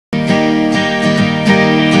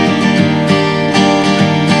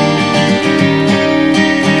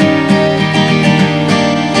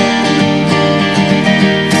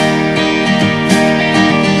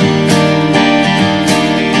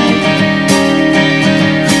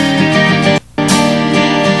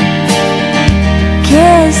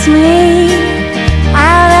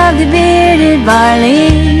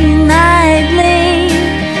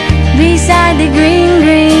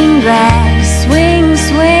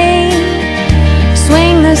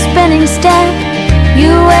step.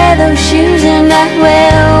 You wear those shoes and I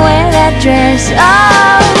will wear that dress.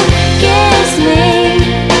 Oh, kiss me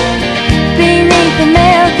beneath the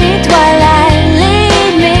milky twilight.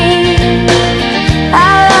 Lead me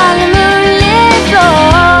out on the moonlit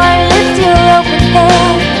floor. Lift your open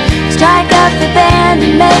head, strike up the band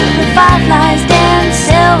and make the fireflies dance.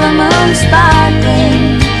 Silver moon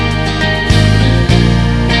sparkling,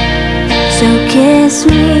 so kiss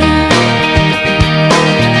me.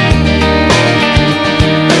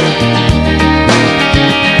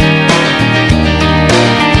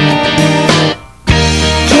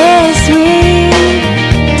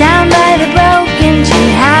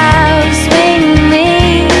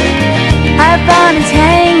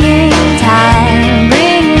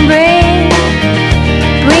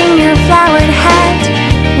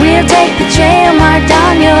 Take the trail marked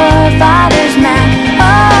on your father's map.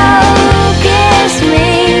 Oh, kiss me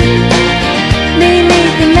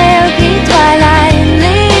beneath the milky twilight.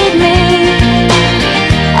 Lead me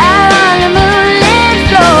out on the moonlit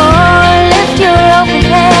floor. Lift your open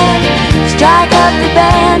head, strike up the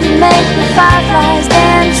band and make the fireflies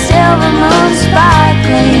dance. Silver moon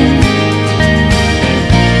sparkling,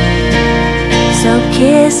 so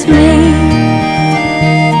kiss me.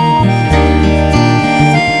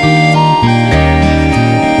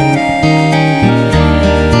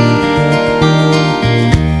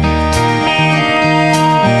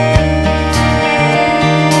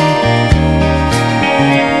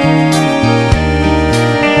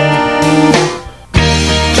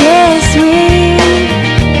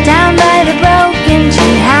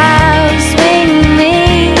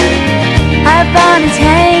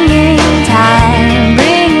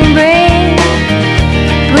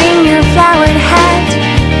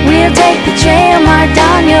 Take the trail marked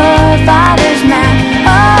on your father's map.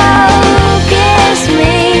 Oh, kiss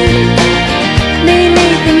me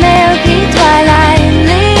beneath the milky twilight.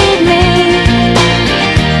 Lead me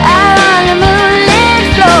out on the moonlit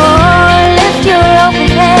floor. Lift your open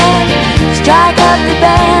head, strike up the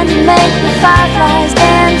band and make the fireflies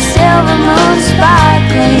dance. Silver moon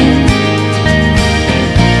sparkling,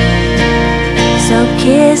 so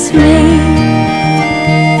kiss me.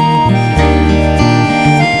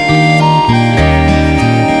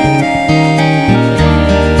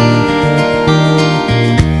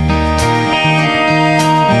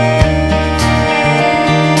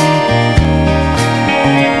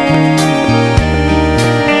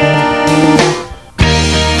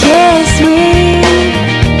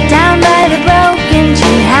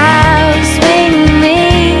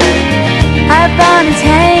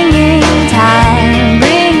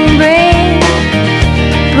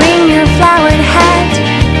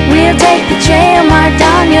 Take the trail marked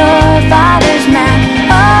on your father's map.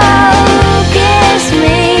 Oh, kiss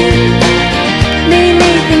me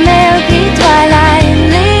beneath the milky twilight.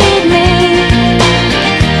 Lead me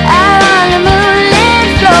out on the moonlit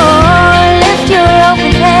floor. Lift your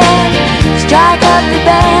open head, strike up the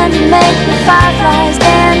band and make the fireflies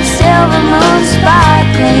dance. Silver moon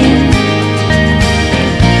sparkling,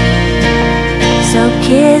 so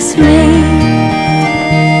kiss me.